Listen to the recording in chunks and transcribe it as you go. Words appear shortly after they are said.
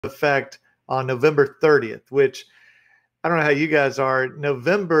effect on November 30th, which I don't know how you guys are.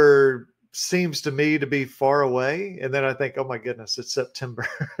 November seems to me to be far away. And then I think, oh my goodness, it's September.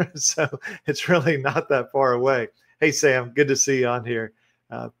 So it's really not that far away. Hey, Sam, good to see you on here.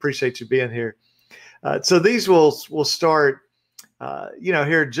 Appreciate you being here. So these will start,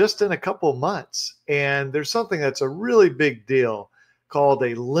 here just in a couple months. And there's something that's a really big deal called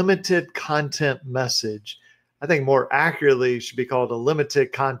a limited content message. I think more accurately should be called a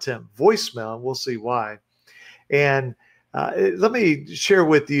limited content voicemail. And we'll see why. And let me share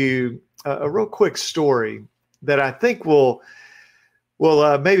with you a real quick story that I think will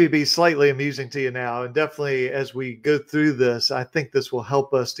maybe be slightly amusing to you now. And definitely as we go through this, I think this will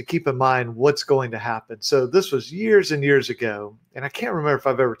help us to keep in mind what's going to happen. So this was years and years ago, and I can't remember if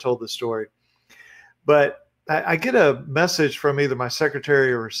I've ever told this story, but I get a message from either my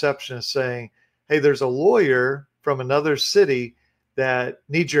secretary or receptionist saying, hey, there's a lawyer from another city that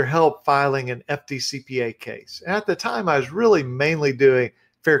needs your help filing an FDCPA case. And at the time, I was really mainly doing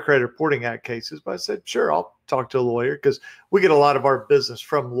Fair Credit Reporting Act cases, but I said, sure, I'll talk to a lawyer because we get a lot of our business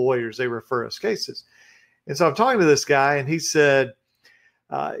from lawyers. They refer us cases. And so I'm talking to this guy, and he said,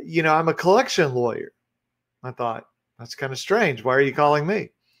 I'm a collection lawyer. I thought, that's kind of strange. Why are you calling me?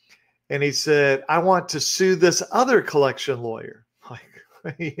 And he said, I want to sue this other collection lawyer.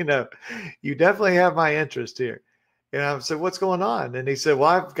 Like, you definitely have my interest here. And I said, what's going on? And he said, well,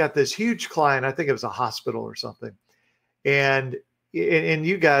 I've got this huge client. I think it was a hospital or something. And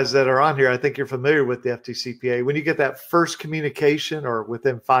you guys that are on here, I think you're familiar with the FDCPA. When you get that first communication or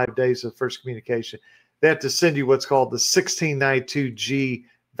within 5 days of first communication, they have to send you what's called the 1692G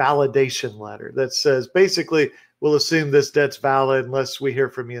validation letter that says, basically, we'll assume this debt's valid unless we hear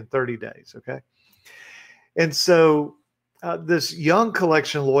from you in 30 days. Okay. And so this young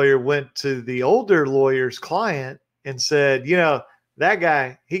collection lawyer went to the older lawyer's client and said, that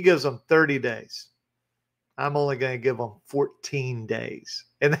guy, he gives them 30 days. I'm only going to give them 14 days.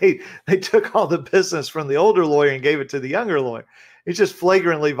 And they took all the business from the older lawyer and gave it to the younger lawyer. It's just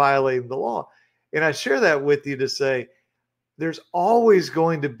flagrantly violating the law. And I share that with you to say, there's always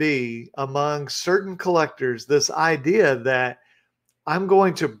going to be among certain collectors this idea that I'm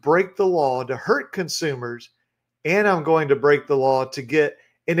going to break the law to hurt consumers, and I'm going to break the law to get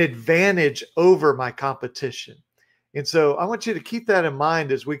an advantage over my competition. And so I want you to keep that in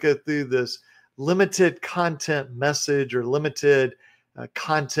mind as we go through this limited content message or limited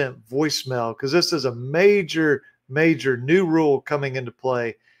content voicemail, because this is a major new rule coming into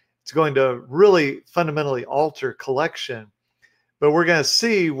play. It's going to really fundamentally alter collection, but we're going to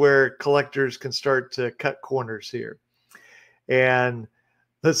see where collectors can start to cut corners here. And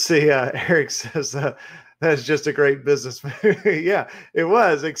let's see, Eric says that's just a great business move. Yeah, it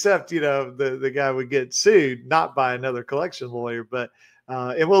was, except, the guy would get sued, not by another collection lawyer, but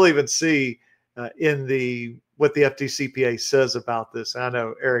and we'll even see what the FDCPA says about this. I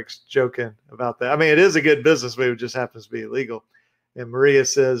know Eric's joking about that. I mean, it is a good business move. It just happens to be illegal. And Maria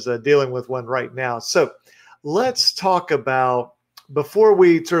says dealing with one right now. So let's talk about, before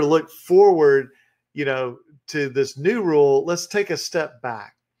we sort of look forward, to this new rule, let's take a step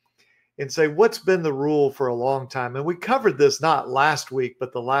back and say, what's been the rule for a long time? And we covered this not last week,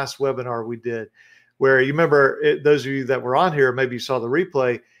 but the last webinar we did, where you remember, those of you that were on here, maybe you saw the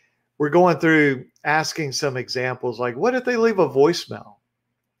replay, we're going through asking some examples like, what if they leave a voicemail?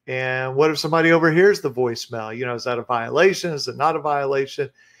 And what if somebody overhears the voicemail? Is that a violation? Is it not a violation?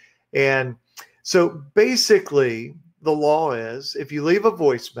 And so basically the law is, if you leave a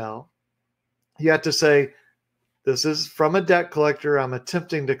voicemail, you have to say, this is from a debt collector. I'm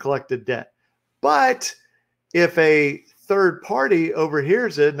attempting to collect a debt. But if a third party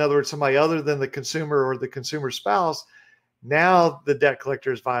overhears it, in other words, somebody other than the consumer or the consumer spouse, now the debt collector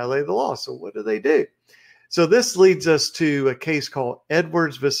has violated the law. So what do? So this leads us to a case called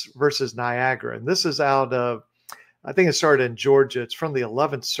Edwards versus Niagara. And this is out of, I think it started in Georgia. It's from the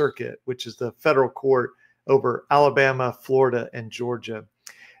 11th Circuit, which is the federal court over Alabama, Florida, and Georgia.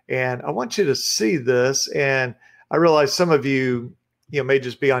 And I want you to see this. And I realize some of you, may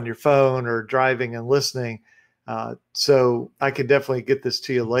just be on your phone or driving and listening. So I can definitely get this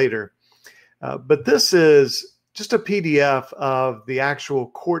to you later. But this is just a PDF of the actual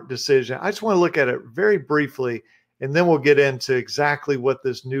court decision. I just want to look at it very briefly, and then we'll get into exactly what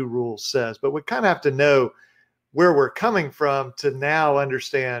this new rule says. But we kind of have to know where we're coming from to now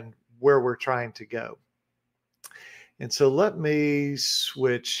understand where we're trying to go. And so let me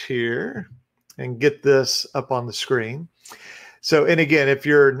switch here and get this up on the screen. So, and again, if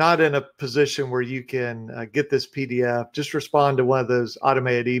you're not in a position where you can get this PDF, just respond to one of those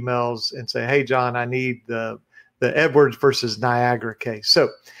automated emails and say, hey, John, I need the the Edwards versus Niagara case. So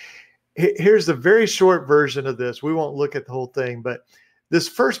here's the very short version of this. We won't look at the whole thing, but this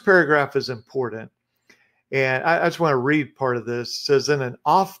first paragraph is important. And I just want to read part of this. It says, in an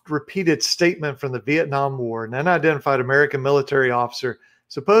oft-repeated statement from the Vietnam War, an unidentified American military officer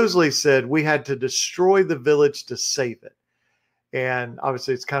supposedly said we had to destroy the village to save it. And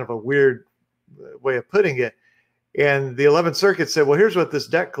obviously it's kind of a weird way of putting it. And the 11th Circuit said, well, here's what this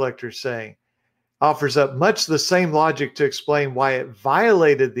debt collector is saying. Offers up much the same logic to explain why it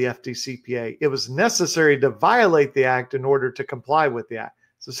violated the FDCPA. It was necessary to violate the act in order to comply with the act.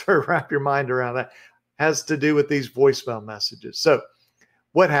 So sort of wrap your mind around that. Has to do with these voicemail messages. So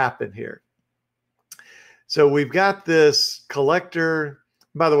what happened here? So we've got this collector.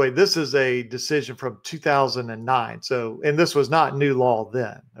 By the way, this is a decision from 2009. So, and this was not new law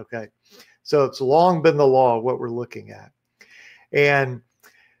then. Okay. So it's long been the law, what we're looking at. And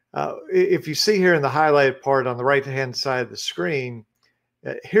if you see here in the highlighted part on the right-hand side of the screen,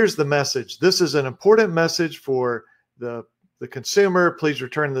 here's the message. This is an important message for the consumer. Please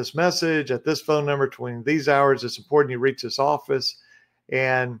return this message at this phone number between these hours. It's important you reach this office.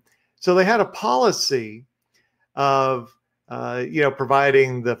 And so they had a policy of,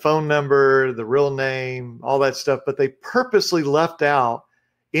 providing the phone number, the real name, all that stuff, but they purposely left out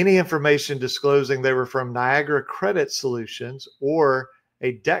any information disclosing they were from Niagara Credit Solutions or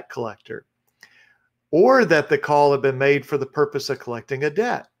a debt collector, or that the call had been made for the purpose of collecting a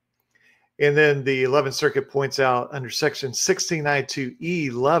debt. And then the 11th Circuit points out under section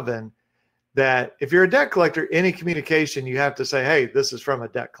 1692E11 that if you're a debt collector, any communication, you have to say, hey, this is from a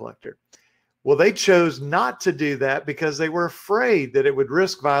debt collector. Well, they chose not to do that because they were afraid that it would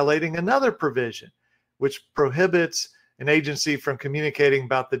risk violating another provision, which prohibits an agency from communicating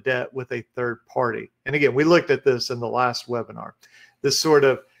about the debt with a third party. And again, we looked at this in the last webinar. This sort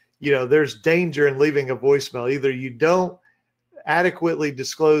of, there's danger in leaving a voicemail. Either you don't adequately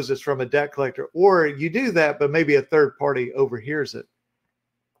disclose it's from a debt collector, or you do that, but maybe a third party overhears it.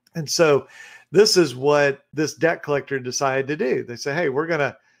 And so this is what this debt collector decided to do. They say, hey, we're going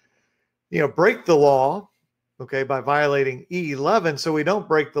to, break the law, okay, by violating E11, so we don't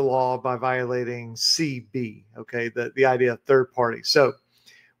break the law by violating CB, okay, the idea of third party. So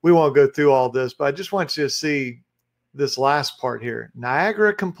we won't go through all this, but I just want you to see this last part here.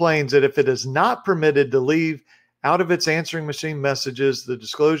 Niagara complains that if it is not permitted to leave out of its answering machine messages the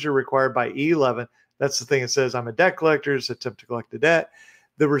disclosure required by E11, that's the thing that says I'm a debt collector, it's an attempt to collect a debt,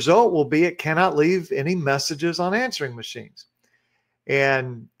 the result will be it cannot leave any messages on answering machines.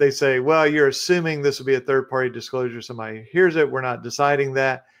 And they say, well, you're assuming this will be a third-party disclosure. Somebody hears it. We're not deciding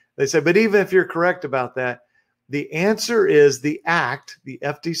that. They say, but even if you're correct about that, the answer is the act, the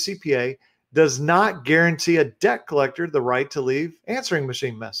FDCPA, does not guarantee a debt collector the right to leave answering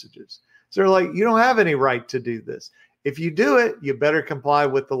machine messages. So they're like, you don't have any right to do this. If you do it, you better comply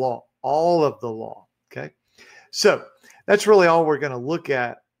with the law, all of the law. Okay. So that's really all we're going to look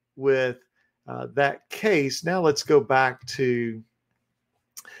at with that case. Now let's go back to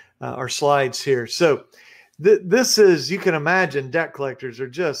our slides here. So this is, you can imagine debt collectors are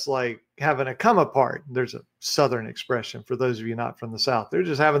just like having a come apart. There's a Southern expression for those of you not from the South. They're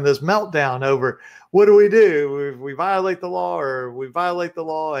just having this meltdown over what do? We violate the law, or we violate the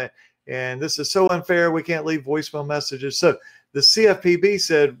law, and this is so unfair. We can't leave voicemail messages. So the CFPB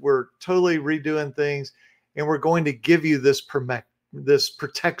said, we're totally redoing things, and we're going to give you this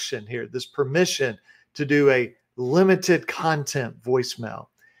protection here, this permission to do a limited content voicemail.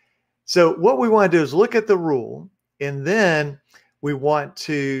 So what we want to do is look at the rule, and then we want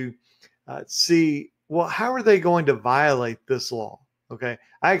to see, well, how are they going to violate this law? Okay.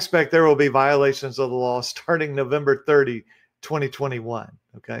 I expect there will be violations of the law starting November 30, 2021.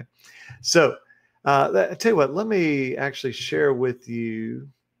 Okay. So I tell you what, let me actually share with you.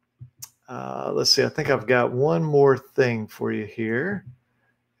 Let's see. I think I've got one more thing for you here.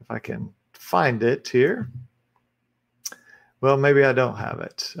 If I can find it here. Well, maybe I don't have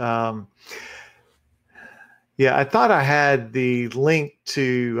it. Yeah, I thought I had the link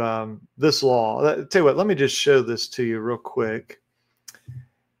to this law. I'll tell you what, let me just show this to you real quick.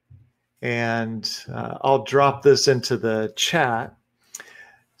 And I'll drop this into the chat.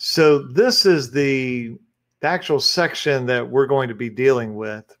 So this is the actual section that we're going to be dealing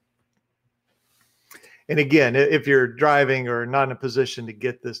with. And again, if you're driving or not in a position to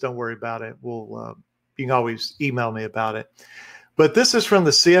get this, don't worry about it. You can always email me about it. But this is from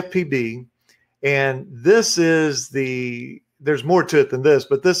the CFPB, and this is there's more to it than this,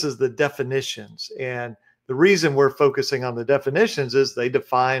 but this is the definitions. And the reason we're focusing on the definitions is they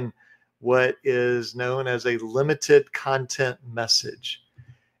define what is known as a limited content message.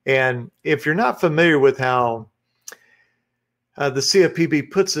 And if you're not familiar with how the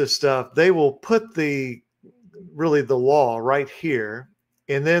CFPB puts this stuff, they will put really the law right here.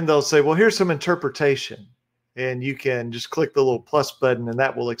 And then they'll say, well, here's some interpretation. And you can just click the little plus button and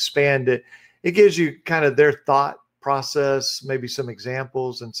that will expand it. It gives you kind of their thought process, maybe some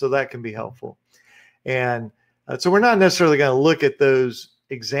examples. And so that can be helpful. And so we're not necessarily going to look at those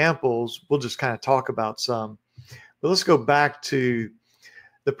examples. We'll just kind of talk about some. But let's go back to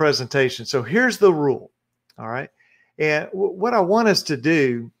the presentation. So here's the rule. All right. And what I want us to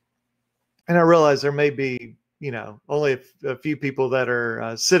do, and I realize there may be, only a few people that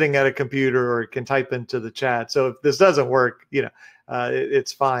are sitting at a computer or can type into the chat. So if this doesn't work,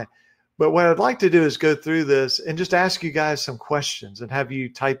 it's fine. But what I'd like to do is go through this and just ask you guys some questions and have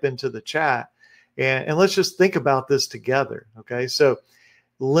you type into the chat. And let's just think about this together. Okay. So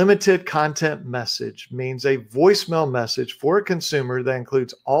limited content message means a voicemail message for a consumer that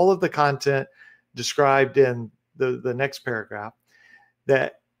includes all of the content described in the next paragraph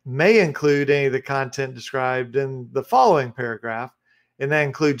that may include any of the content described in the following paragraph, and that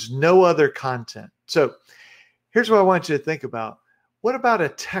includes no other content. So here's what I want you to think about. What about a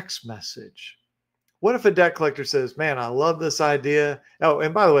text message? What if a debt collector says, man, I love this idea. Oh,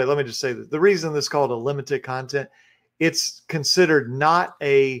 and by the way, let me just say that the reason this is called a limited content, it's considered not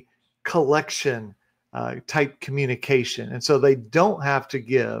a collection type communication. And so they don't have to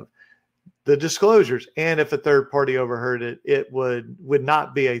give the disclosures. And if a third party overheard it, it would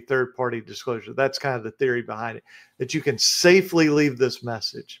not be a third party disclosure. That's kind of the theory behind it, that you can safely leave this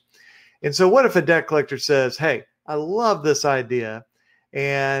message. And so what if a debt collector says, hey, I love this idea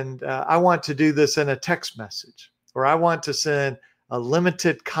and I want to do this in a text message, or I want to send a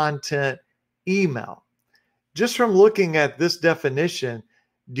limited content email. Just from looking at this definition,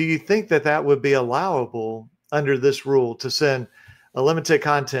 do you think that that would be allowable under this rule to send a limited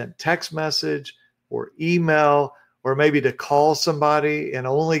content text message or email, or maybe to call somebody and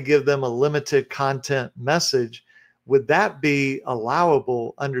only give them a limited content message? Would that be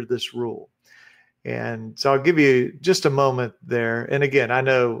allowable under this rule? And so I'll give you just a moment there. And again, I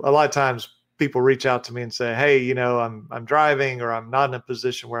know a lot of times people reach out to me and say, hey, I'm driving, or I'm not in a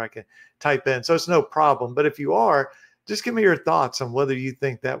position where I can type in. So it's no problem. But if you are, just give me your thoughts on whether you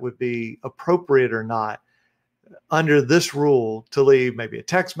think that would be appropriate or not under this rule to leave maybe a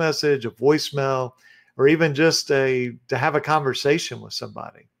text message, a voicemail, or even just to have a conversation with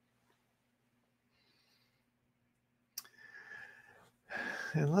somebody.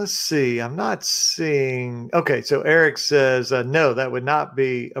 And let's see, I'm not seeing. Okay, so Eric says, no, that would not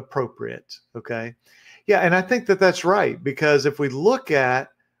be appropriate. Okay. Yeah, and I think that that's right, because if we look at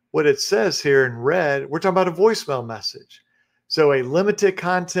what it says here in red, we're talking about a voicemail message. So a limited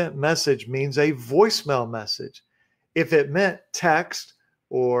content message means a voicemail message. If it meant text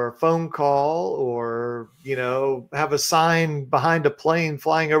or phone call, or, have a sign behind a plane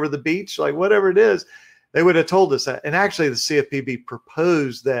flying over the beach, like whatever it is, they would have told us that. And actually the CFPB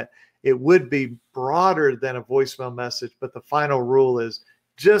proposed that it would be broader than a voicemail message, but the final rule is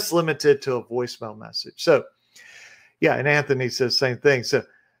just limited to a voicemail message. So yeah, and Anthony says same thing. So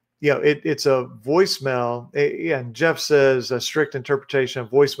it's a voicemail. Yeah, and Jeff says a strict interpretation of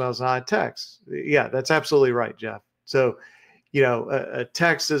voicemail is not a text. Yeah, that's absolutely right, Jeff. So, a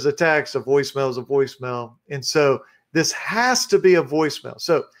text is a text, a voicemail is a voicemail. And so this has to be a voicemail.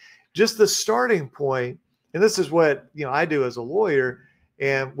 So just the starting point, and this is what, I do as a lawyer,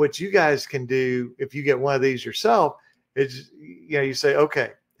 and what you guys can do if you get one of these yourself is, you say,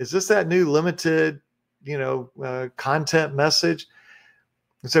 okay, is this that new limited, content message?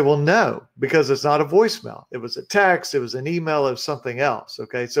 And say, well, no, because it's not a voicemail. It was a text, it was an email, it was something else.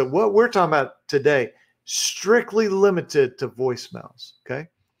 Okay. So what we're talking about today, strictly limited to voicemails. Okay.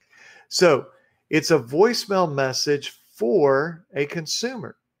 So it's a voicemail message for a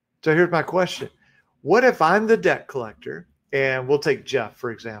consumer. So here's my question. What if I'm the debt collector, and we'll take Jeff,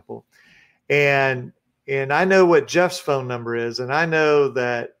 for example, and I know what Jeff's phone number is, and I know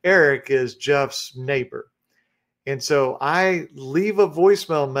that Eric is Jeff's neighbor. And so I leave a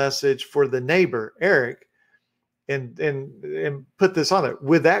voicemail message for the neighbor, Eric, and put this on there.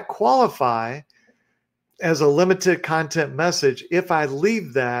 Would that qualify as a limited content message if I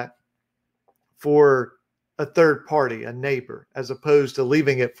leave that for a third party, a neighbor, as opposed to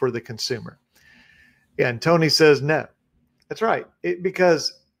leaving it for the consumer? Yeah, and Tony says no. That's right.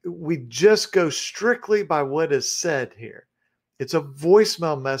 Because we just go strictly by what is said here. It's a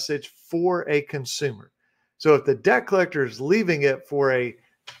voicemail message for a consumer. So if the debt collector is leaving it for a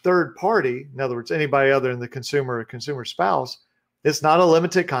third party, in other words, anybody other than the consumer or consumer spouse, it's not a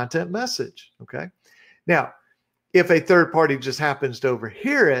limited content message. Okay. Now, if a third party just happens to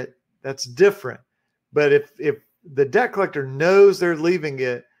overhear it, that's different. But if the debt collector knows they're leaving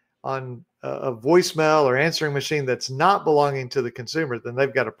it on a voicemail or answering machine that's not belonging to the consumer, then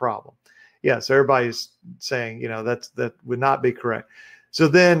they've got a problem. Yes, everybody's saying, that would not be correct. So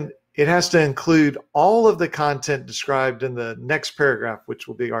then it has to include all of the content described in the next paragraph, which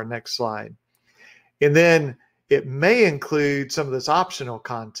will be our next slide. And then it may include some of this optional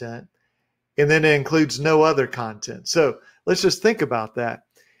content, and then it includes no other content. So let's just think about that.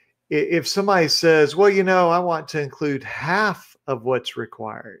 If somebody says, well, I want to include half of what's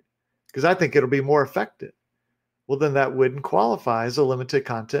required because I think it'll be more effective. Well, then that wouldn't qualify as a limited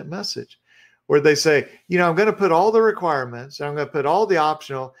content message. Or they say, I'm going to put all the requirements, and I'm going to put all the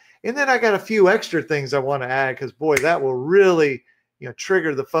optional, and then I got a few extra things I want to add because, boy, that will really,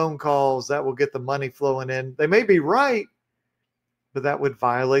 trigger the phone calls. That will get the money flowing in. They may be right, but that would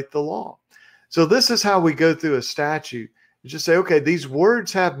violate the law. So this is how we go through a statute. You just say, okay, these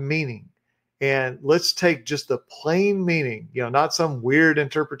words have meaning, and let's take just the plain meaning, not some weird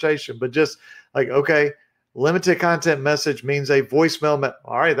interpretation, but just like, okay, limited content message means a voicemail.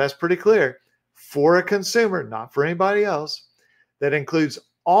 All right, that's pretty clear. For a consumer, not for anybody else, that includes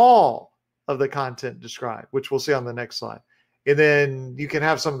all of the content described, which we'll see on the next slide. And then you can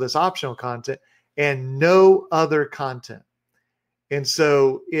have some of this optional content and no other content. And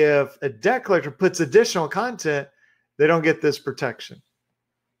so if a debt collector puts additional content, they don't get this protection.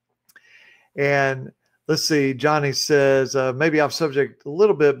 And let's see, Johnny says, maybe off subject a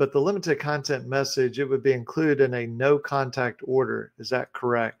little bit, but the limited content message, it would be included in a no contact order. Is that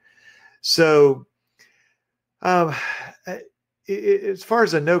correct? So as far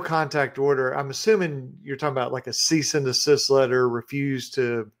as a no contact order, I'm assuming you're talking about like a cease and desist letter, refuse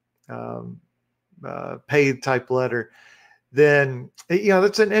to pay type letter. Then,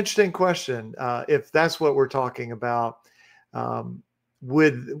 that's an interesting question. If that's what we're talking about,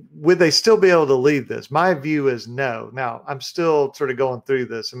 would they still be able to leave this? My view is no. Now, I'm still sort of going through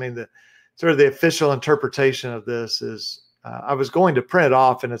this. I mean, the official interpretation of this is, I was going to print it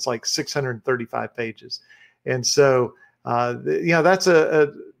off, and it's like 635 pages. And so, that's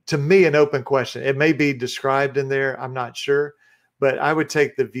to me, an open question. It may be described in there. I'm not sure, but I would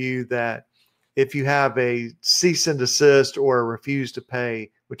take the view that if you have a cease and desist or a refuse to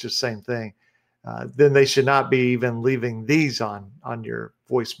pay, which is the same thing, then they should not be even leaving these on your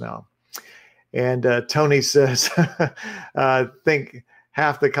voicemail. And Tony says, I think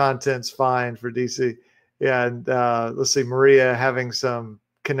half the content's fine for DC. Yeah, and let's see, Maria having some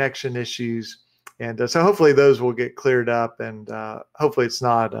connection issues. And so hopefully those will get cleared up, and hopefully it's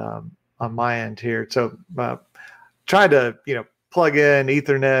not on my end here. So try to, plug in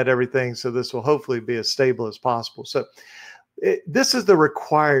Ethernet, everything. So this will hopefully be as stable as possible. So this is the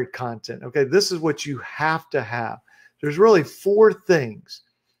required content. Okay, this is what you have to have. There's really 4 things,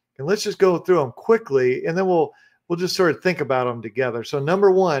 and let's just go through them quickly, and then we'll just sort of think about them together. So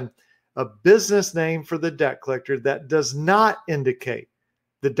number 1, a business name for the debt collector that does not indicate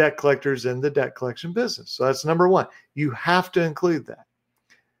the debt collectors in the debt collection business. So that's number 1. You have to include that.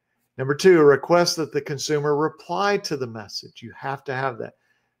 Number 2, a request that the consumer reply to the message. You have to have that.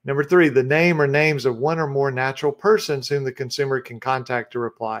 Number 3, the name or names of one or more natural persons whom the consumer can contact to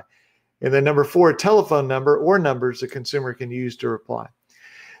reply. And then number 4, a telephone number or numbers the consumer can use to reply.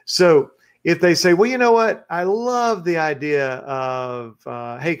 So if they say, well, you know what? I love the idea of,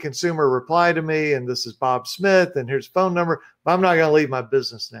 hey, consumer, reply to me, and this is Bob Smith, and here's phone number, but I'm not going to leave my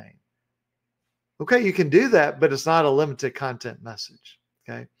business name. Okay, you can do that, but it's not a limited content message.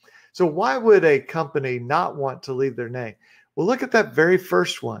 Okay, so why would a company not want to leave their name? Well, look at that very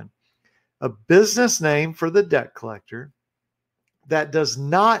first one. A business name for the debt collector that does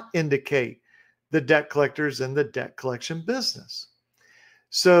not indicate the debt collectors in the debt collection business.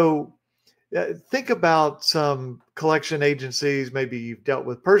 So think about some collection agencies maybe you've dealt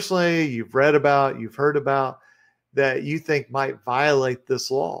with personally, you've read about, you've heard about, that you think might violate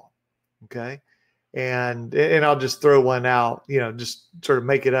this law. Okay. And I'll just throw one out, just sort of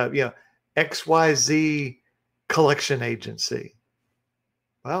make it up, XYZ collection agency.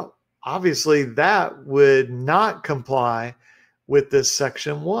 Well, obviously that would not comply with this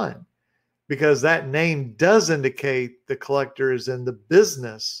section 1, because that name does indicate the collector is in the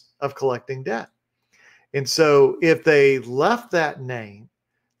business of collecting debt. And so if they left that name,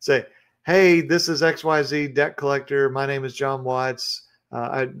 say, hey, this is XYZ debt collector, my name is John Watts,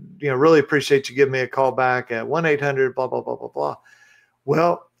 I really appreciate you giving me a call back at 1-800 blah, blah, blah, blah, blah.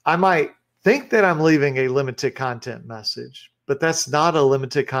 Well, I might think that I'm leaving a limited content message, but that's not a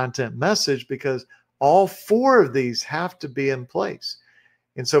limited content message because all 4 of these have to be in place.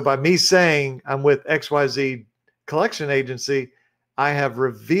 And so by me saying I'm with XYZ collection agency, I have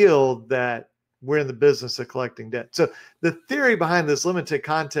revealed that we're in the business of collecting debt. So the theory behind this limited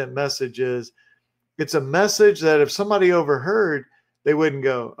content message is it's a message that if somebody overheard, they wouldn't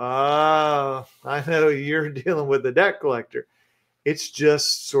go, oh, I know you're dealing with a debt collector. It's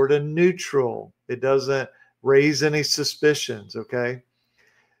just sort of neutral. It doesn't raise any suspicions, okay?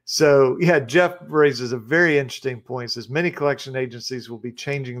 So, yeah, Jeff raises a very interesting point. He says many collection agencies will be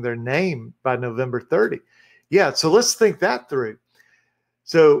changing their name by November 30. Yeah, so let's think that through.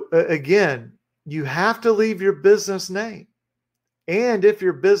 So, again, you have to leave your business name. And if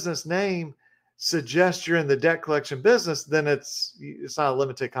your business name suggests you're in the debt collection business, then it's not a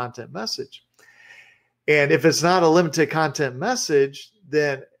limited content message. And if it's not a limited content message,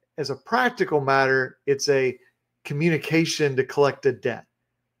 then as a practical matter, it's a communication to collect a debt,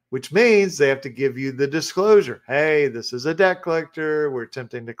 which means they have to give you the disclosure. Hey, this is a debt collector. We're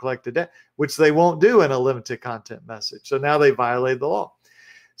attempting to collect a debt, which they won't do in a limited content message. So now they violate the law.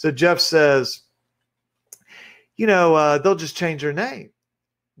 So Jeff says, they'll just change their name.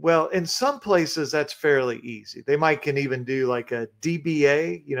 Well, in some places, that's fairly easy. They can even do like a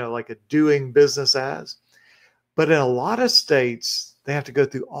DBA, like a doing business as. But in a lot of states, they have to go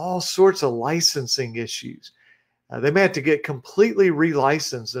through all sorts of licensing issues. They may have to get completely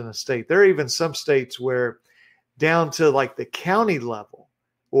relicensed in a state. There are even some states where down to like the county level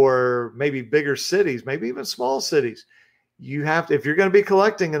or maybe bigger cities, maybe even small cities, you have to, if you're going to be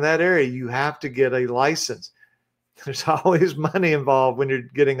collecting in that area, you have to get a license. There's always money involved when you're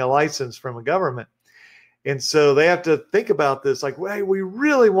getting a license from a government. And so they have to think about this like, hey, we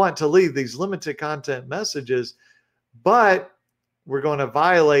really want to leave these limited content messages, but we're going to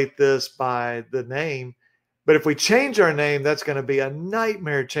violate this by the name. But if we change our name, that's going to be a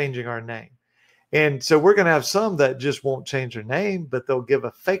nightmare changing our name. And so we're going to have some that just won't change their name, but they'll give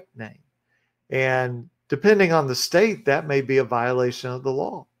a fake name. And depending on the state, that may be a violation of the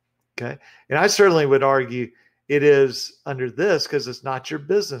law. Okay. And I certainly would argue it is under this because it's not your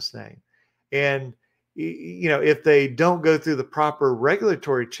business name. And, if they don't go through the proper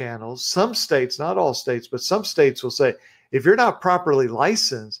regulatory channels, some states, not all states, but some states will say, if you're not properly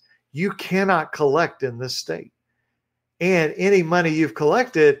licensed, you cannot collect in this state. And any money you've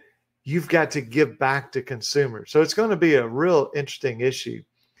collected, you've got to give back to consumers. So it's going to be a real interesting issue.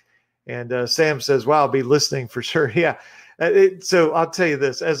 And Sam says, wow, I'll be listening for sure. Yeah. So I'll tell you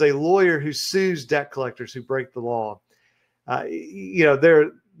this, as a lawyer who sues debt collectors who break the law,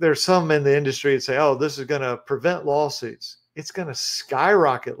 there's some in the industry that say, oh, this is going to prevent lawsuits. It's going to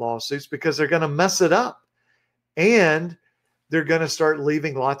skyrocket lawsuits because they're going to mess it up. And they're going to start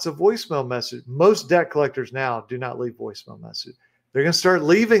leaving lots of voicemail messages. Most debt collectors now do not leave voicemail messages. They're going to start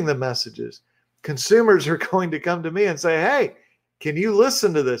leaving the messages. Consumers are going to come to me and say, hey, can you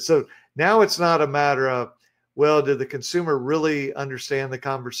listen to this? So now it's not a matter of, well, did the consumer really understand the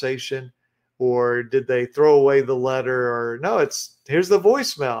conversation? Or did they throw away the letter? Or no, here's the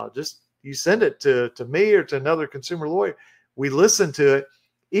voicemail. Just you send it to me or to another consumer lawyer. We listen to it,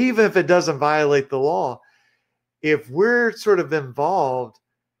 even if it doesn't violate the law. If we're sort of involved,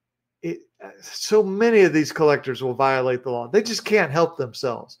 so many of these collectors will violate the law. They just can't help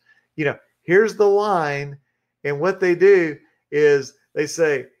themselves. Here's the line. And what they do is they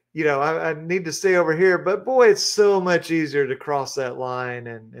say, I need to stay over here, but boy, it's so much easier to cross that line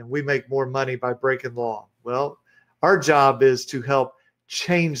and we make more money by breaking law. Well, our job is to help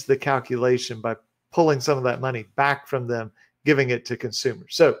change the calculation by pulling some of that money back from them, giving it to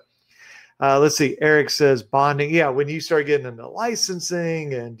consumers. So let's see. Eric says bonding. Yeah, when you start getting into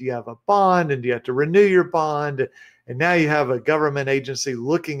licensing and do you have a bond and do you have to renew your bond? And now you have a government agency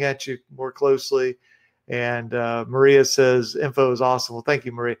looking at you more closely. And Maria says, info is awesome. Well, thank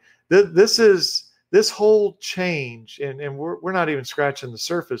you, Maria. This whole change, and we're not even scratching the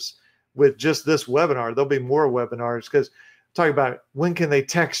surface with just this webinar. There'll be more webinars because talking about when can they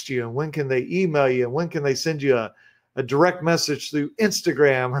text you and when can they email you and when can they send you a direct message through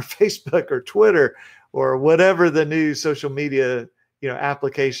Instagram or Facebook or Twitter or whatever the new social media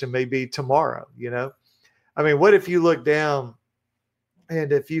application may be tomorrow. I mean, what if you look down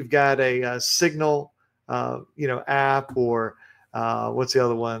and if you've got a Signal app or what's the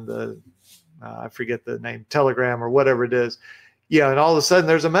other one? I forget the name, Telegram or whatever it is. And all of a sudden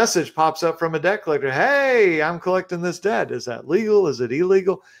there's a message pops up from a debt collector. Hey, I'm collecting this debt. Is that legal? Is it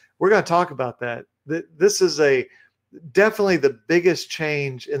illegal? We're going to talk about that. This is definitely the biggest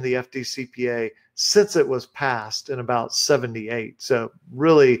change in the FDCPA since it was passed in about 78. So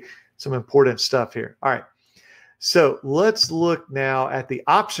really some important stuff here. All right. So let's look now at the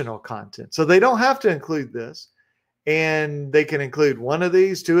optional content. So they don't have to include this, and they can include one of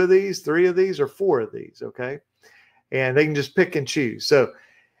these, two of these, three of these, or four of these, okay? And they can just pick and choose. So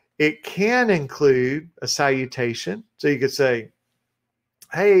It can include a salutation. So you could say,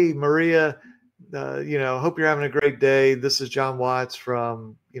 hey, Maria, hope you're having a great day. This is John Watts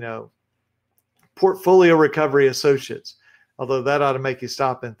from, Portfolio Recovery Associates. Although that ought to make you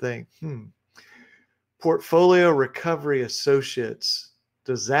stop and think, Portfolio Recovery Associates,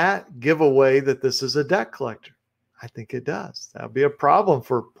 does that give away that this is a debt collector? I think it does. That would be a problem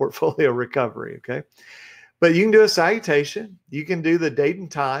for portfolio recovery, okay? But you can do a salutation. You can do the date and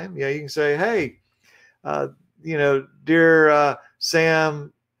time. You can say, hey, dear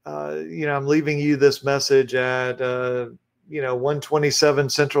Sam, I'm leaving you this message at,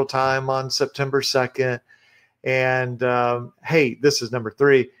 1:27 Central Time on September 2nd. And hey, this is number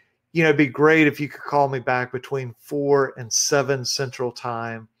 3. It'd be great if you could call me back between 4 and 7 Central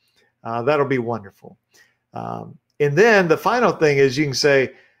Time. That'll be wonderful. And then the final thing is you can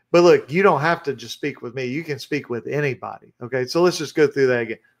say, but look, you don't have to just speak with me. You can speak with anybody. Okay, so let's just go through that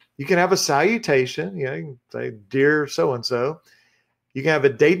again. You can have a salutation. You can say, dear so-and-so. You can have a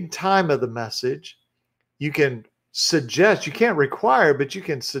date and time of the message. You can suggest, you can't require, but you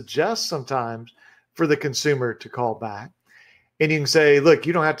can suggest sometimes for the consumer to call back. And you can say, look,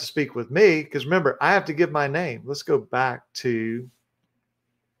 you don't have to speak with me, because remember, I have to give my name. Let's go back to,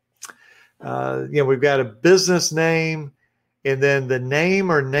 we've got a business name, and then the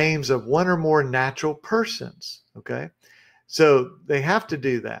name or names of one or more natural persons. Okay. So they have to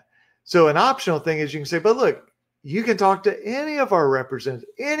do that. So an optional thing is you can say, but look, you can talk to any of our representatives,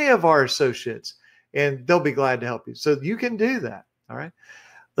 any of our associates, and they'll be glad to help you. So you can do that. All right.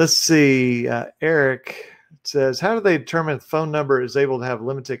 Let's see. Eric says, how do they determine if the phone number is able to have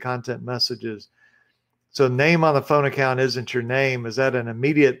limited content messages? So name on the phone account isn't your name. Is that an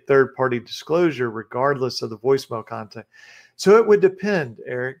immediate third-party disclosure regardless of the voicemail content? So it would depend,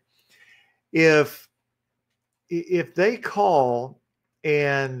 Eric. If they call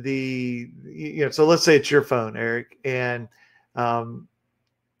and so let's say it's your phone, Eric, and the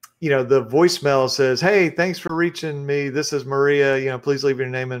voicemail says, hey, thanks for reaching me. This is Maria. Please leave your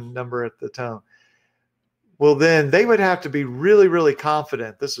name and number at the tone. Well, then they would have to be really, really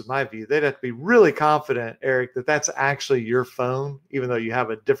confident. This is my view. They'd have to be really confident, Eric, that that's actually your phone, even though you have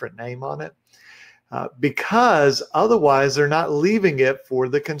a different name on it, because otherwise they're not leaving it for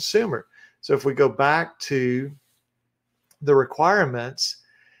the consumer. So if we go back to the requirements,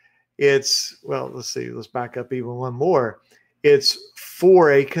 let's see, let's back up even one more. It's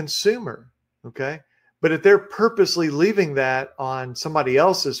for a consumer, okay? But if they're purposely leaving that on somebody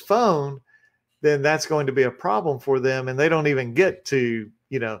else's phone, then that's going to be a problem for them, and they don't even get to,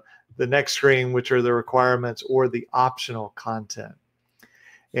 the next screen, which are the requirements or the optional content.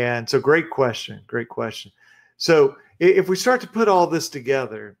 And so great question. So if we start to put all this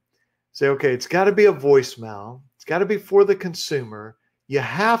together, say, okay, it's got to be a voicemail. It's got to be for the consumer. You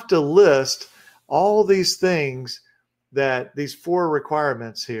have to list all these things, these 4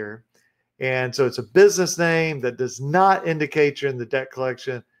 requirements here. And so it's a business name that does not indicate you're in the debt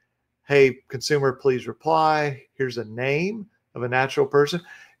collection. Hey, consumer, please reply. Here's a name of a natural person.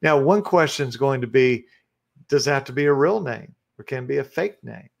 Now, one question is going to be, does it have to be a real name, or can it be a fake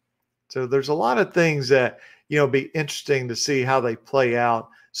name? So there's a lot of things that, be interesting to see how they play out.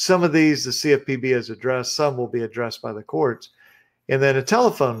 Some of these, the CFPB has addressed, some will be addressed by the courts. And then a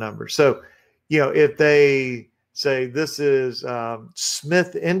telephone number. So, if they say, this is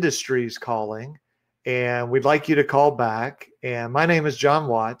Smith Industries calling, and we'd like you to call back, and my name is John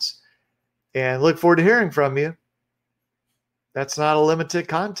Watts, and look forward to hearing from you. That's not a limited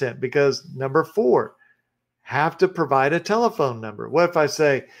content, because number 4, have to provide a telephone number. What if I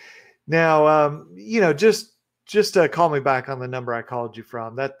say, now, just call me back on the number I called you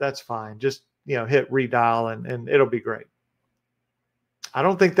from. That's fine. Just, hit redial and it'll be great. I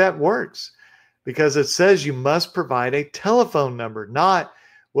don't think that works, because it says you must provide a telephone number, not,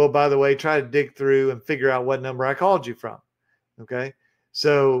 well, by the way, try to dig through and figure out what number I called you from. Okay.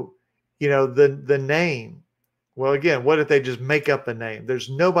 So, the name, well, again, what if they just make up a name? There's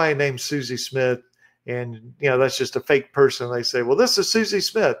nobody named Susie Smith, and, that's just a fake person. They say, well, this is Susie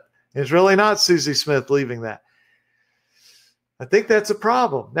Smith. It's really not Susie Smith leaving that. I think that's a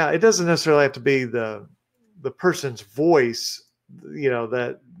problem. Now, it doesn't necessarily have to be the person's voice,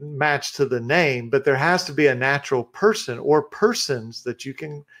 that match to the name, but there has to be a natural person or persons that you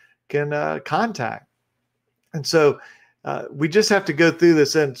can contact. And so we just have to go through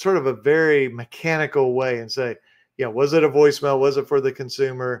this in sort of a very mechanical way and say, was it a voicemail? Was it for the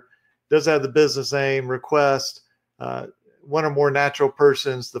consumer? Does it have the business name, request, one or more natural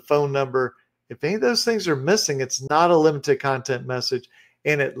persons, the phone number? If any of those things are missing, it's not a limited content message,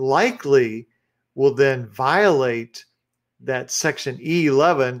 and it likely will then violate that section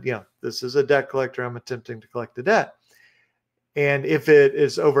E11, this is a debt collector. I'm attempting to collect the debt. And if it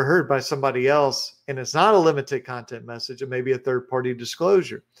is overheard by somebody else and it's not a limited content message, it may be a third-party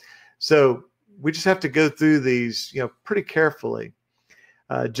disclosure. So we just have to go through these, pretty carefully.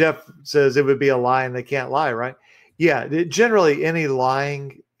 Jeff says it would be a lie and they can't lie, right? Yeah, generally any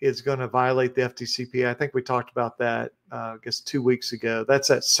lying is going to violate the FDCPA. I think we talked about that, I guess 2 weeks ago.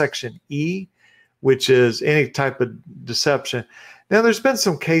 That's at section E, which is any type of deception. Now, there's been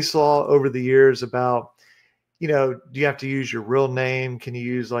some case law over the years about, do you have to use your real name? Can you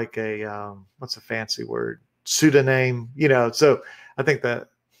use like a, what's a fancy word? Pseudonym, so I think that,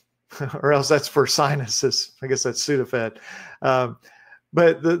 or else that's for sinuses. I guess that's Sudafed.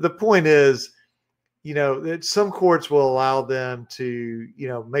 But the point is, that some courts will allow them to,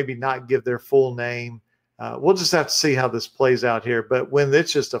 maybe not give their full name. We'll just have to see how this plays out here. But when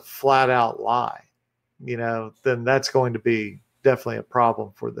it's just a flat out lie, then that's going to be definitely a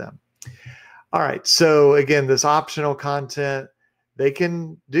problem for them. All right. So again, this optional content, they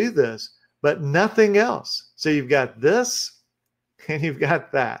can do this, but nothing else. So you've got this and you've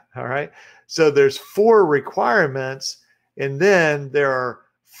got that. All right. So there's 4 requirements, and then there are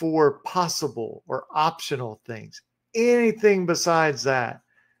 4 possible or optional things. Anything besides that,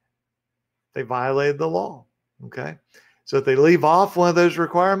 they violated the law. Okay. So if they leave off one of those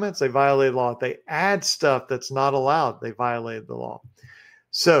requirements, they violate the law. If they add stuff that's not allowed, they violated the law.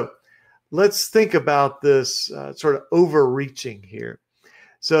 So let's think about this sort of overreaching here.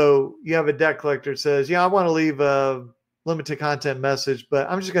 So you have a debt collector that says, I want to leave a limited content message, but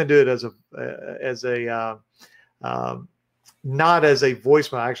I'm just going to do it not as a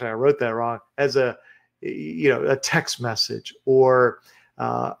voicemail. Actually, I wrote that wrong. As a text message, or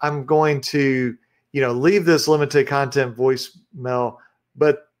I'm going to, leave this limited content voicemail,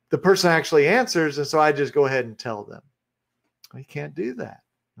 but the person actually answers, and so I just go ahead and tell them. You can't do that.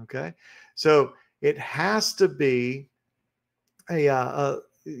 Okay. So it has to be you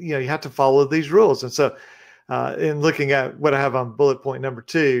have to follow these rules. And so in looking at what I have on bullet point number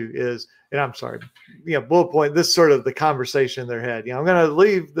 2 is, and I'm sorry, bullet point, this is sort of the conversation in their head. I'm going to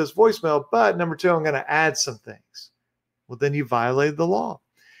leave this voicemail, but number 2, I'm going to add some things. Well, then you violated the law.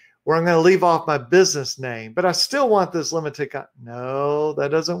 Or I'm going to leave off my business name, but I still want this limited. No, that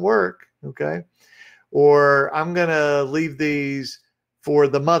doesn't work. Okay. Or I'm going to leave these for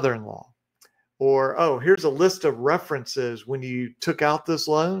the mother-in-law. Or, oh, here's a list of references when you took out this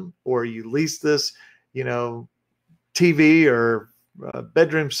loan or you leased this, TV or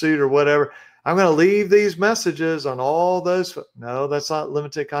bedroom suite or whatever. I'm going to leave these messages on all those. No, that's not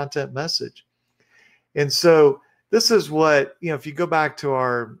limited content message. And so this is what, if you go back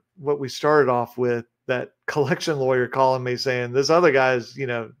to what we started off with, that collection lawyer calling me saying, this other guy's,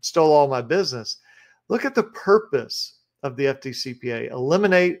 stole all my business. Look at the purpose of the FDCPA.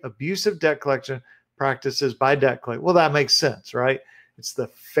 Eliminate abusive debt collection practices by debt collectors. Well, that makes sense, right? It's the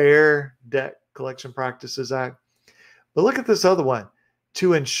Fair Debt Collection Practices Act. But look at this other one.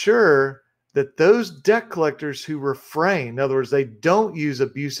 To ensure that those debt collectors who refrain, in other words, they don't use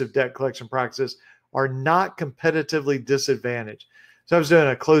abusive debt collection practices, are not competitively disadvantaged. So I was doing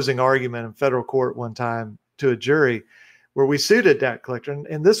a closing argument in federal court one time to a jury where we sued a debt collector.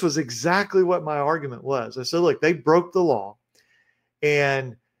 And this was exactly what my argument was. I said, look, they broke the law.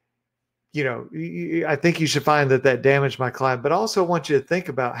 And, I think you should find that damaged my client. But I also want you to think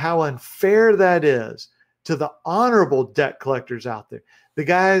about how unfair that is to the honorable debt collectors out there. The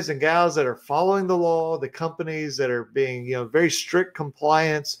guys and gals that are following the law, the companies that are being, very strict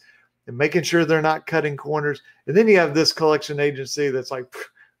compliance and making sure they're not cutting corners. And then you have this collection agency that's like,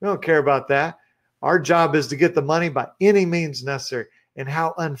 we don't care about that. Our job is to get the money by any means necessary. And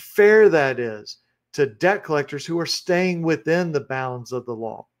how unfair that is to debt collectors who are staying within the bounds of the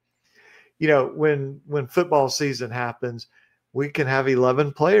law. When football season happens, we can have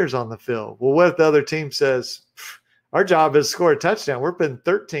 11 players on the field. Well, what if the other team says, our job is to score a touchdown? We're putting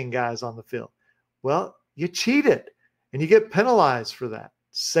 13 guys on the field. Well, you cheated and you get penalized for that.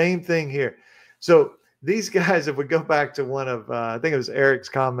 Same thing here. So these guys, if we go back to one of, I think it was Eric's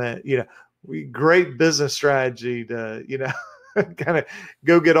comment, great business strategy to, kind of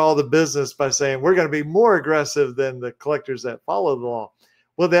go get all the business by saying we're going to be more aggressive than the collectors that follow the law.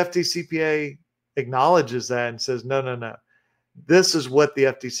 Well, the FDCPA acknowledges that and says, no. This is what the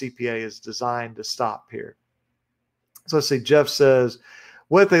FDCPA is designed to stop here. So let's see, Jeff says,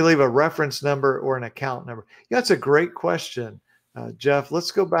 what if they leave a reference number or an account number? Yeah, that's a great question, Jeff.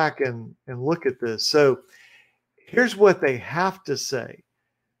 Let's go back and look at this. So here's what they have to say.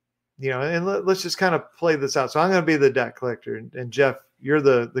 And let's just kind of play this out. So I'm going to be the debt collector, and Jeff, you're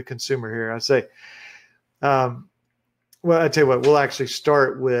the consumer here. I say, Well, I tell you what, we'll actually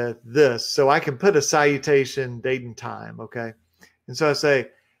start with this. So I can put a salutation, date and time. Okay. And so I say,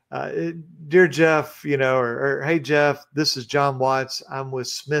 dear Jeff, or hey, Jeff, this is John Watts. I'm with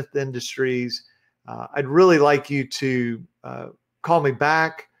Smith Industries. I'd really like you to call me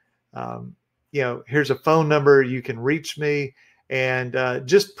back. Here's a phone number. You can reach me, and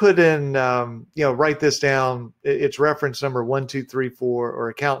just put in, write this down. It's reference number 1234 or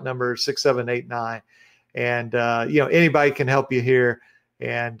account number 6789. And, anybody can help you here.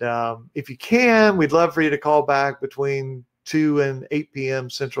 And if you can, we'd love for you to call back between 2 and 8 p.m.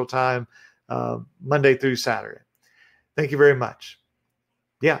 Central Time, Monday through Saturday. Thank you very much.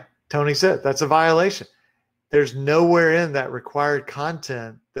 Yeah, Tony said that's a violation. There's nowhere in that required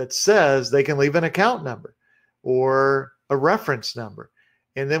content that says they can leave an account number or a reference number.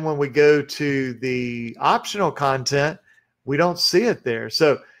 And then when we go to the optional content, we don't see it there.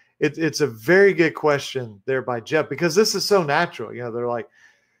 So it's a very good question there by Jeff, because this is so natural. They're like,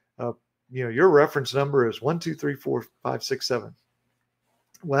 your reference number is 1234567.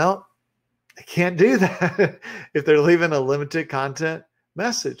 Well, they can't do that if they're leaving a limited content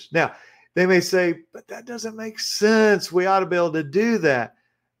message. Now, they may say, but that doesn't make sense. We ought to be able to do that.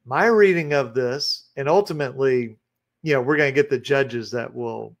 My reading of this, and ultimately, we're going to get the judges that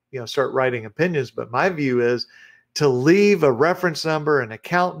will, start writing opinions. But my view is to leave a reference number, an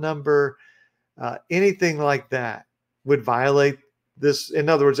account number, anything like that would violate this. In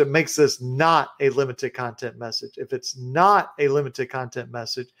other words, it makes this not a limited content message. If it's not a limited content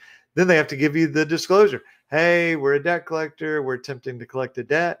message, then they have to give you the disclosure. Hey, we're a debt collector. We're attempting to collect a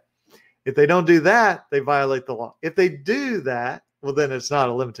debt. If they don't do that, they violate the law. If they do that, well, then it's not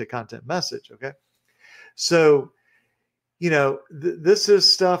a limited content message. Okay. So, this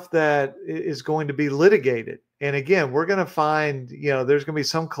is stuff that is going to be litigated. And again, we're going to find, there's going to be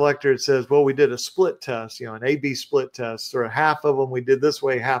some collector that says, well, we did a split test, an A-B split test, or half of them we did this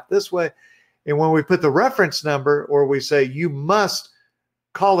way, half this way. And when we put the reference number, or we say, you must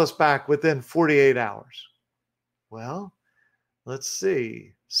call us back within 48 hours. Well, let's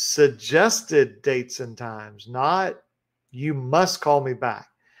see. Suggested dates and times, not you must call me back.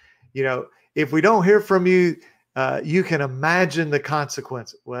 If we don't hear from you, you can imagine the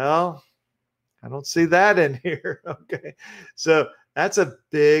consequence. Well, I don't see that in here. Okay. So that's a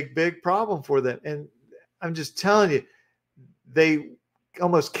big, big problem for them. And I'm just telling you, they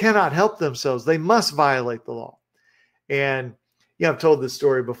almost cannot help themselves. They must violate the law. And, I've told this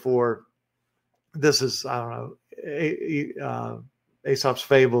story before. This is, I don't know, Aesop's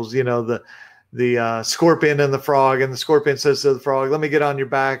fables, the scorpion and the frog, and the scorpion says to the frog, let me get on your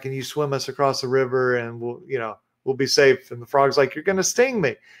back and you swim us across the river and we'll be safe. And the frog's like, you're going to sting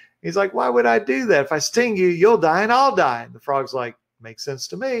me. He's like, why would I do that? If I sting you, you'll die and I'll die. And the frog's like, makes sense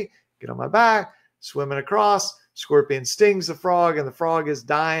to me. Get on my back, swimming across. Scorpion stings the frog and the frog is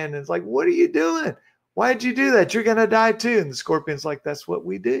dying. And it's like, what are you doing? Why'd you do that? You're going to die too. And the scorpion's like, that's what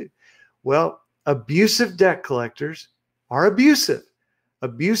we do. Well, abusive debt collectors are abusive.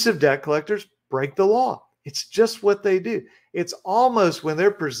 Abusive debt collectors break the law. It's just what they do. It's almost when they're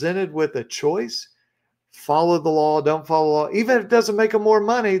presented with a choice, follow the law, don't follow the law. Even if it doesn't make them more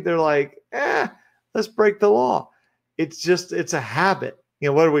money, they're like, let's break the law. It's a habit.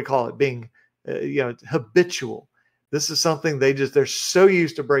 What do we call it? Being, habitual. This is something they're so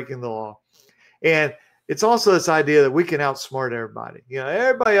used to breaking the law. And it's also this idea that we can outsmart everybody.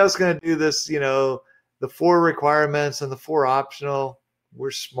 Everybody else is going to do this, the 4 requirements and the 4 optional.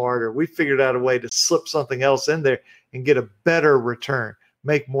 We're smarter. We figured out a way to slip something else in there and get a better return,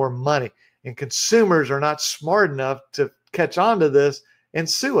 make more money. And consumers are not smart enough to catch on to this and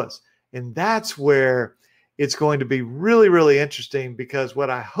sue us. And that's where it's going to be really, really interesting, because what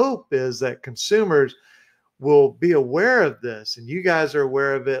I hope is that consumers will be aware of this, and you guys are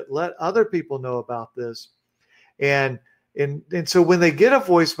aware of it. Let other people know about this. And so when they get a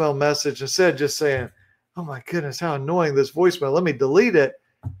voicemail message, instead of just saying, oh my goodness, how annoying this voicemail, let me delete it.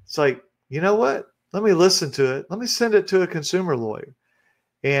 It's like, you know what? Let me listen to it. Let me send it to a consumer lawyer.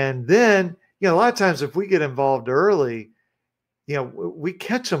 And then, a lot of times if we get involved early, we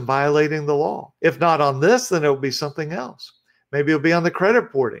catch them violating the law. If not on this, then it'll be something else. Maybe it'll be on the credit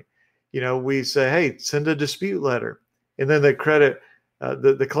reporting. We say, hey, send a dispute letter. And then the collector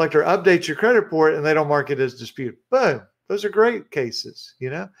updates your credit report and they don't mark it as dispute. Boom. Those are great cases,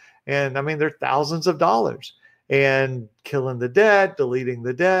 And I mean, they're thousands of dollars, and killing the debt, deleting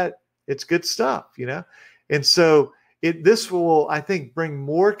the debt. It's good stuff, And so this will, I think, bring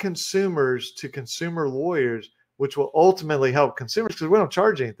more consumers to consumer lawyers, which will ultimately help consumers, because we don't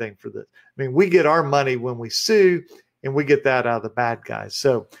charge anything for this. I mean, we get our money when we sue, and we get that out of the bad guys.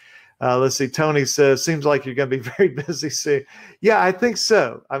 So Let's see. Tony says, seems like you're going to be very busy soon. Yeah, I think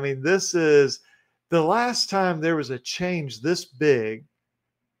so. I mean, this is the last time there was a change this big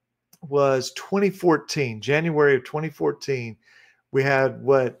was 2014, January of 2014. We had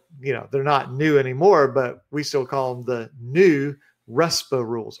what, they're not new anymore, but we still call them the new RESPA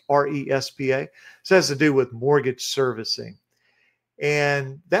rules, RESPA. So it has to do with mortgage servicing.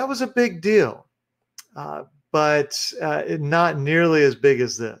 And that was a big deal, but not nearly as big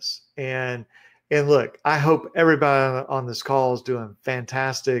as this. And look, I hope everybody on this call is doing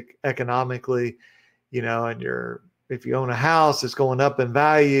fantastic economically, and if you own a house, it's going up in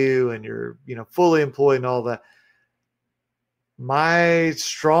value and you're, fully employed and all that. My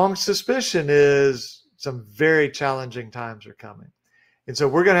strong suspicion is some very challenging times are coming. And so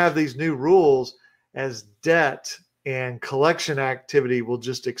we're going to have these new rules as debt and collection activity will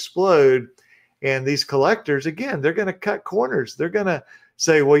just explode. And these collectors, again, they're going to cut corners. They're going to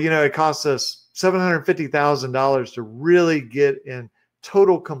say, well, it costs us $750,000 to really get in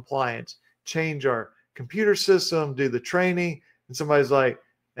total compliance, change our computer system, do the training. And somebody's like,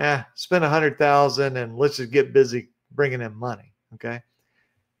 spend $100,000 and let's just get busy bringing in money. Okay.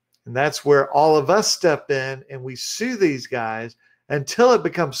 And that's where all of us step in and we sue these guys until it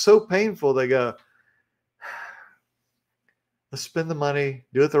becomes so painful. They go, let's spend the money,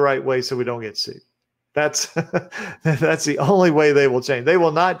 do it the right way so we don't get sued. That's the only way they will change. They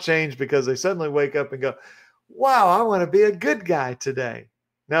will not change because they suddenly wake up and go, wow, I want to be a good guy today.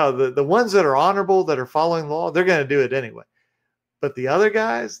 No, the ones that are honorable, that are following law, they're going to do it anyway. But the other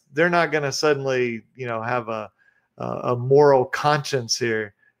guys, they're not going to suddenly, have a moral conscience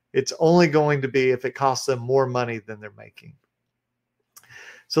here. It's only going to be if it costs them more money than they're making.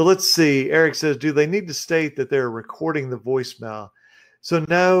 So let's see. Eric says, do they need to state that they're recording the voicemail? So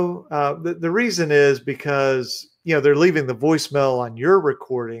no, the reason is because, they're leaving the voicemail on your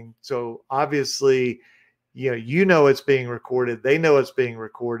recording. So obviously, it's being recorded. They know it's being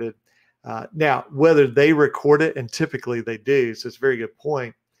recorded. Now, whether they record it, and typically they do, so it's a very good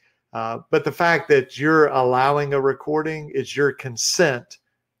point. But the fact that you're allowing a recording is your consent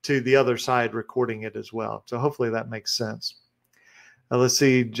to the other side recording it as well. So hopefully that makes sense. Let's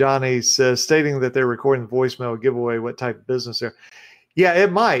see. Johnny says, stating that they're recording the voicemail will give away what type of business they're. Yeah,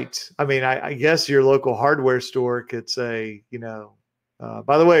 it might. I mean, I guess your local hardware store could say,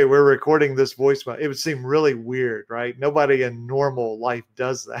 by the way, we're recording this voicemail. It would seem really weird, right? Nobody in normal life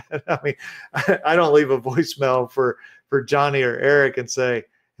does that. I mean, I don't leave a voicemail for Johnny or Eric and say,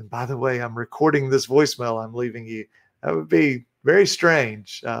 and by the way, I'm recording this voicemail I'm leaving you. That would be very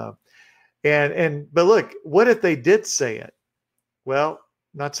strange. But look, what if they did say it? Well,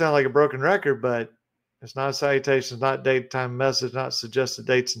 not sound like a broken record, but it's not a salutation, it's not date, time, message, not suggested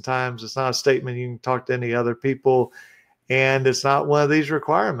dates and times. It's not a statement you can talk to any other people. And it's not one of these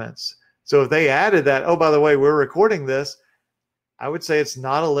requirements. So if they added that, oh, by the way, we're recording this, I would say it's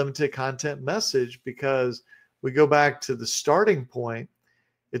not a limited content message because we go back to the starting point.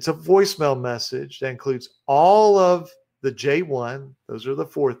 It's a voicemail message that includes all of the J1. Those are the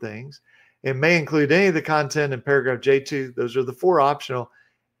 4 things. It may include any of the content in paragraph J2. Those are the 4 optional,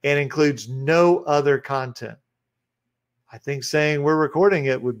 and includes no other content. I think saying we're recording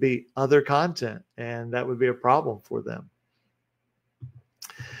it would be other content, and that would be a problem for them.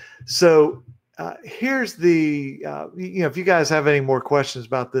 So here's the, if you guys have any more questions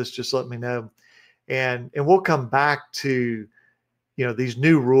about this, just let me know. And we'll come back to, these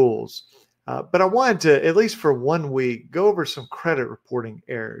new rules. But I wanted to, at least for 1 week, go over some credit reporting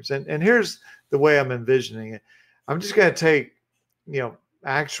errors. And here's the way I'm envisioning it. I'm just going to take,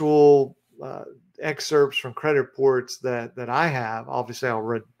 actual excerpts from credit reports that I have. Obviously,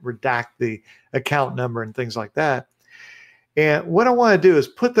 I'll redact the account number and things like that. And what I want to do is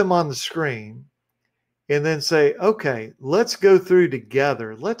put them on the screen and then say, okay, let's go through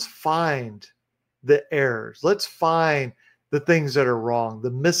together. Let's find the errors. Let's find the things that are wrong,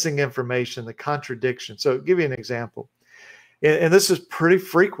 the missing information, the contradiction. So I'll give you an example. And this is pretty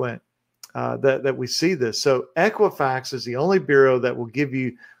frequent that we see this. So Equifax is the only bureau that will give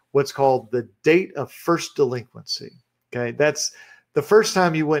you what's called the date of first delinquency. Okay, that's the first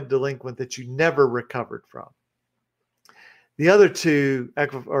time you went delinquent that you never recovered from. The other two,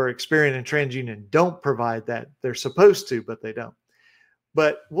 or Experian and TransUnion, don't provide that. They're supposed to, but they don't.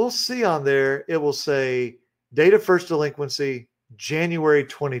 But we'll see on there, it will say date of first delinquency, January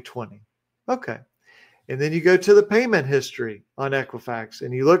 2020. Okay. And then you go to the payment history on Equifax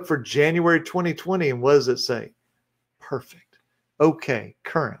and you look for January 2020. And what does it say? Perfect. Okay.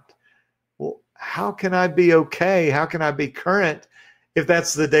 Current. Well, how can I be okay? How can I be current if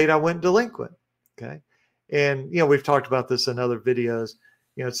that's the date I went delinquent? Okay. And, we've talked about this in other videos.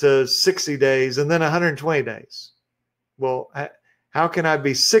 it says 60 days and then 120 days. Well, how can I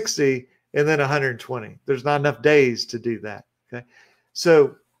be 60 and then 120? There's not enough days to do that. Okay.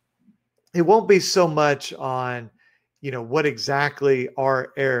 So it won't be so much on, what exactly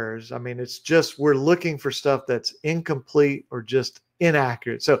are errors. I mean, it's just we're looking for stuff that's incomplete or just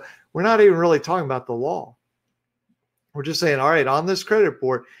inaccurate. So we're not even really talking about the law. We're just saying, all right, on this credit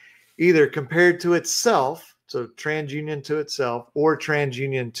report, either compared to itself, so TransUnion to itself, or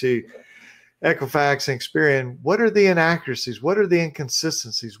TransUnion to Equifax and Experian, what are the inaccuracies? What are the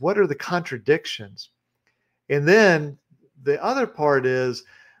inconsistencies? What are the contradictions? And then the other part is,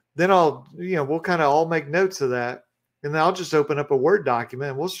 then we'll kind of all make notes of that. And then I'll just open up a Word document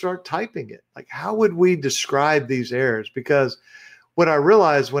and we'll start typing it. Like, how would we describe these errors? Because what I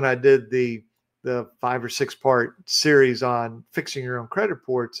realized when I did the 5 or 6 part series on fixing your own credit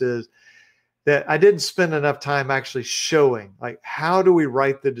reports is that I didn't spend enough time actually showing, like, how do we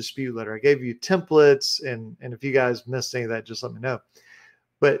write the dispute letter? I gave you templates, and if you guys missed any of that, just let me know.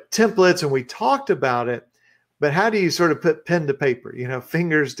 But templates, and we talked about it, but how do you sort of put pen to paper,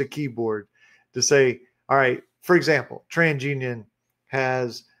 fingers to keyboard to say, all right, for example, TransUnion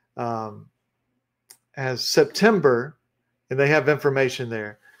has September, and they have information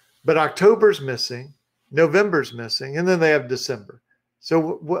there, but October's missing, November's missing, and then they have December. So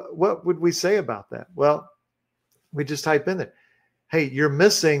what would we say about that? Well, we just type in there, hey, you're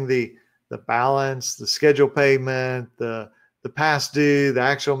missing the balance, the schedule payment, the past due, the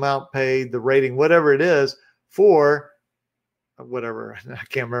actual amount paid, the rating, whatever it is for whatever. I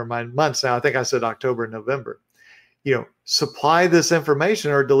can't remember my months now. I think I said October and November. Supply this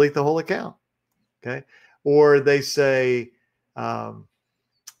information or delete the whole account. Okay. Or they say that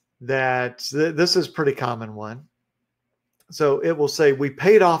this is a pretty common one. So it will say, we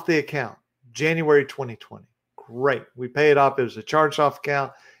paid off the account January 2020. Great. We paid off. It was a charged off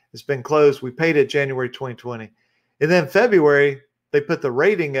account. It's been closed. We paid it January 2020. And then February, they put the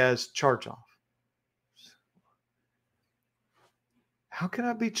rating as charge off. How can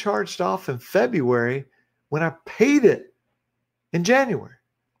I be charged off in February when I paid it in January?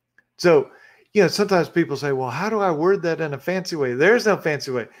 So, sometimes people say, well, how do I word that in a fancy way? There's no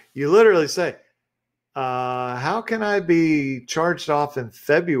fancy way. You literally say, how can I be charged off in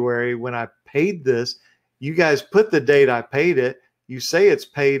February when I paid this? You guys put the date I paid it. You say it's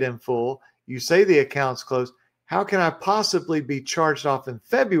paid in full. You say the account's closed. How can I possibly be charged off in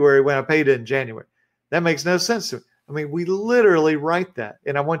February when I paid it in January? That makes no sense to me. I mean, we literally write that.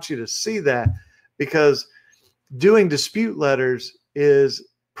 And I want you to see that, because doing dispute letters is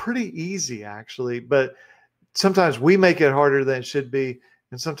pretty easy, actually. But sometimes we make it harder than it should be.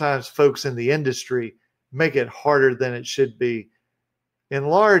 And sometimes folks in the industry make it harder than it should be, in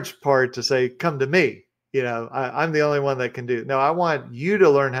large part to say, come to me. I'm the only one that can do it. No, I want you to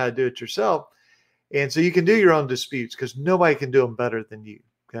learn how to do it yourself. And so you can do your own disputes, because nobody can do them better than you.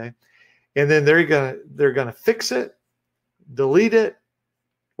 Okay. And then they're gonna fix it, delete it,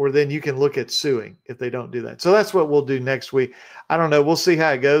 or then you can look at suing if they don't do that. So that's what we'll do next week. I don't know. We'll see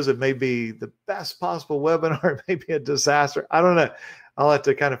how it goes. It may be the best possible webinar. It may be a disaster. I don't know. I'll have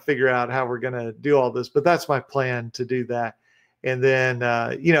to kind of figure out how we're going to do all this, but that's my plan to do that. And then,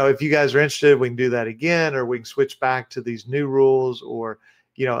 if you guys are interested, we can do that again, or we can switch back to these new rules, or,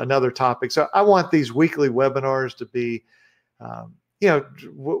 another topic. So I want these weekly webinars to be,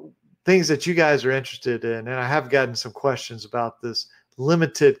 things that you guys are interested in. And I have gotten some questions about this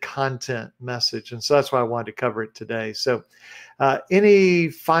limited content message. And so that's why I wanted to cover it today. So any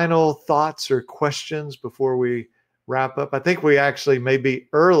final thoughts or questions before we wrap up? I think we actually may be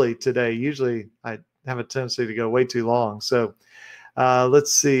early today. Usually I have a tendency to go way too long. So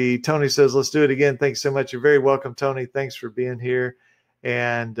let's see. Tony says, let's do it again. Thanks so much. You're very welcome, Tony. Thanks for being here.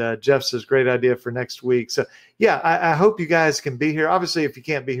 And Jeff says, great idea for next week. So yeah, I hope you guys can be here. Obviously, if you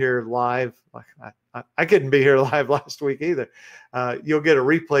can't be here live, I couldn't be here live last week either. You'll get a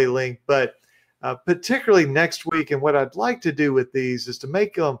replay link, but particularly next week. And what I'd like to do with these is to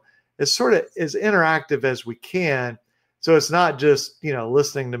make them as sort of as interactive as we can. So it's not just,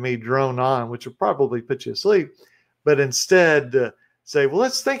 listening to me drone on, which will probably put you to sleep, but instead say, well,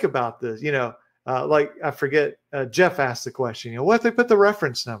 let's think about this, like I forget, Jeff asked the question, what if they put the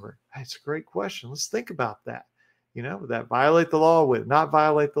reference number? Hey, it's a great question. Let's think about that. Would that violate the law? Would it not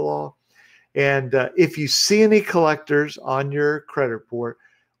violate the law? And if you see any collectors on your credit report,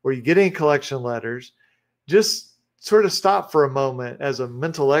 or you get any collection letters, just sort of stop for a moment as a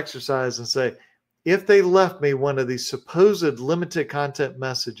mental exercise and say, if they left me one of these supposed limited content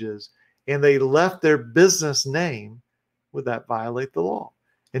messages and they left their business name, would that violate the law?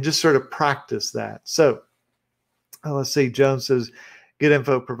 And just sort of practice that. So let's see. Joan says, good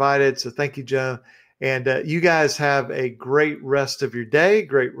info provided. So thank you, Joe. And you guys have a great rest of your day,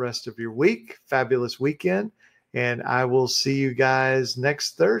 great rest of your week, fabulous weekend. And I will see you guys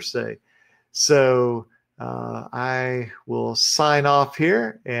next Thursday. So I will sign off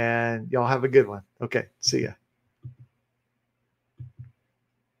here, and y'all have a good one. Okay, see ya.